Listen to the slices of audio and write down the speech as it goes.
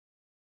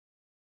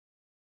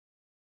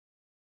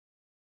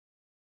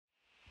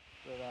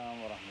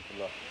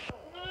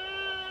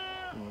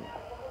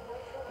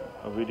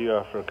video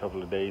after a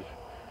couple of days.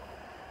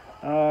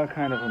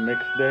 Kind of a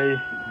mixed day,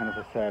 kind of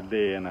a sad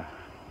day and a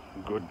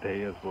good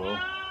day as well.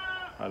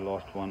 I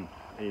lost one.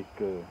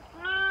 एक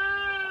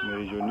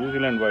मेरी जो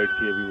New Zealand white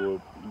थी अभी वो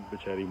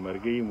बेचारी मर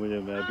गई।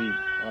 मैं अभी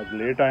आज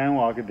लेट आया हूँ,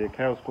 आके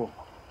देखा है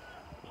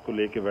उसको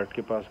लेके वेट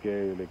के पास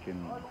गए, लेकिन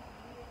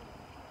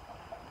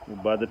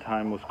बाय द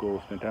टाइम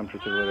उसने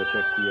टेम्परेचर वगैरह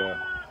चेक किया,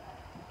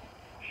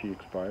 she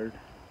expired.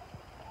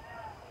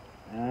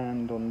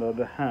 And on the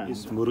other hand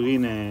इस मुर्गी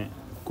ने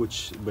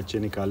कुछ बच्चे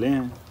निकाले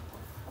हैं।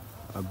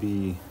 अभी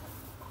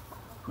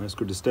मैं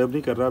इसको डिस्टर्ब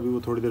नहीं कर रहा, अभी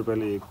वो थोड़ी देर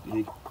पहले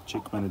एक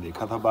चिक मैंने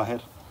देखा था बाहर,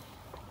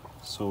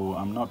 सो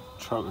आई एम नॉट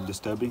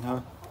डिस्टर्बिंग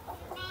हर।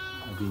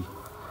 अभी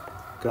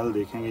कल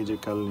देखेंगे, जो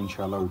कल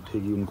इंशाल्लाह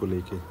उठेगी उनको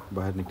लेके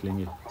बाहर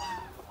निकलेंगे,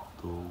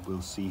 तो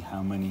will see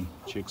how many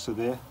chicks are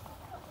there.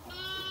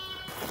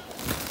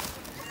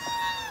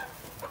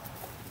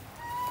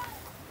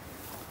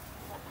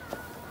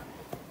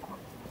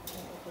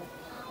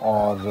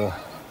 और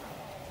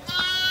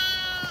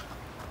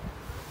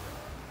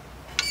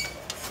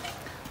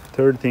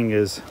थर्ड थिंग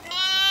इज़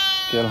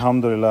कि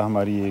अल्हम्दुलिल्लाह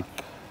हमारी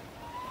एक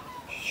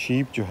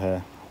शीप जो है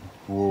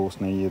वो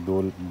उसने ये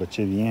 2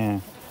 बच्चे दिए हैं,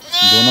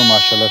 दोनों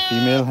माशाल्लाह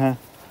फीमेल हैं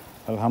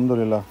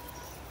अल्हम्दुलिल्लाह।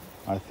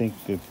 I think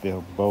they are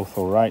both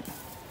alright.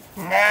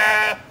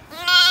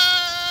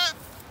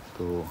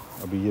 तो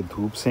अभी ये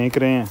धूप सेंक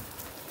रहे हैं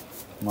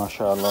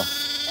माशाल्लाह,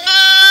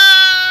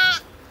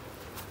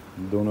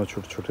 दोनों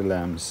छोटे छोटे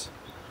lamps.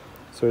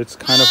 So it's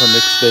kind of a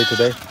mixed day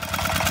today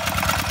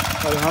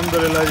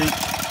अल्हम्दुलिल्लाह जी।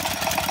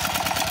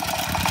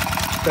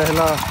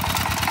 पहला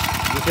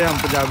जिसे हम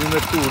पंजाबी में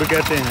धूड़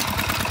कहते हैं,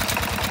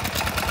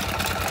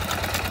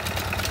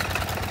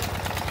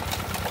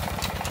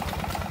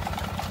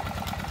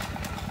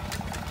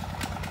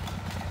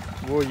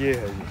 वो ये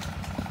है जी,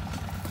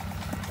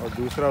 और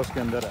दूसरा उसके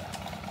अंदर है,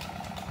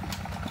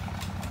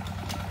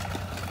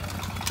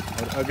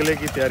 और अगले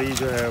की तैयारी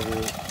जो है वो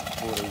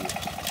हो रही है।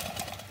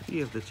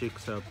 See if the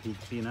chicks are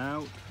peeking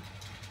out.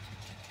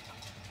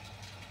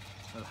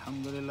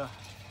 Alhamdulillah.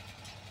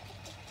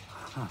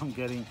 I'm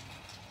getting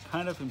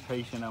kind of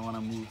impatient. I want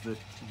to move the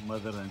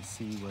mother and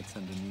see what's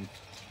underneath.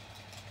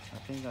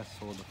 I think I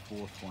saw the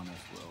 4th one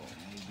as well.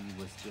 Maybe it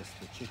was just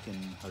the chicken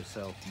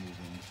herself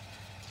moving.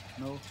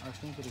 No, I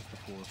think it is the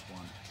 4th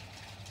one.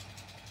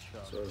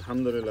 So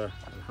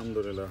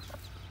alhamdulillah,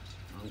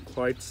 I'm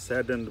quite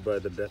saddened by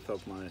the death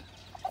of my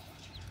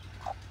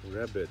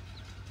rabbit.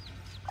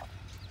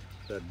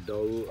 That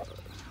doe,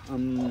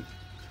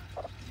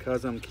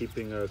 because I'm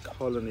keeping a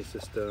colony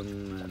system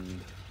and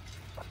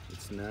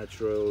it's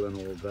natural and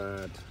all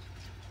that,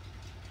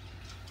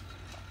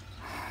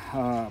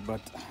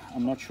 but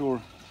I'm not sure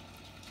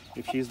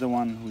if she's the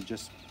one who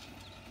just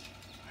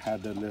had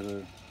a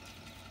litter.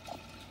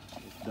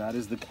 If that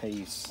is the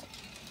case,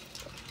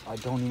 I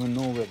don't even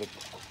know where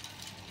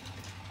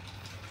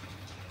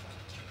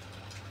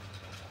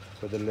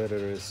the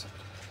litter is.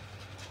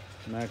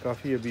 मैं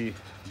काफ़ी अभी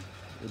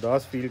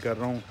उदास feel कर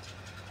रहा हूँ,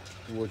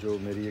 वो जो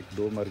मेरी एक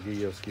डो मर गई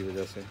है उसकी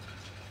वजह से।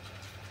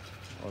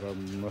 और अब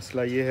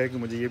मसला ये है कि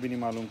मुझे ये भी नहीं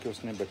मालूम कि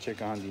उसने बच्चे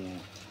कहाँ दिए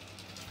हैं,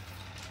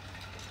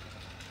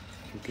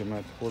 क्योंकि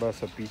मैं थोड़ा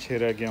सा पीछे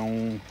रह गया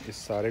हूँ इस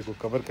सारे को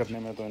कवर करने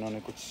में। तो इन्होंने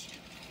कुछ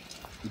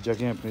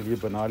जगह अपने लिए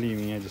बना ली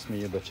हुई हैं जिसमें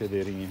ये बच्चे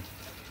दे रही हैं।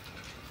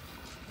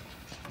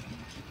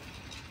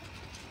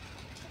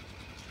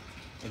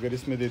 अगर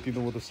इसमें देती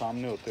तो वो तो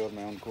सामने होते और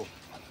मैं उनको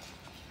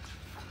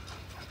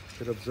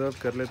फिर ऑब्ज़र्व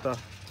कर लेता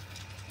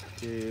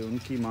कि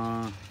उनकी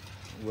माँ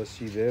was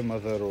she their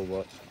mother or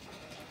what,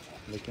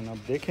 लेकिन अब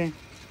देखें,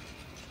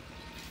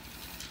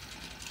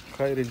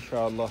 खैर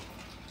इंशाअल्लाह।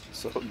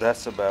 So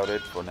that's about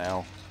it for now.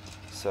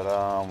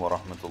 Assalamu wa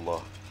rahmatullah.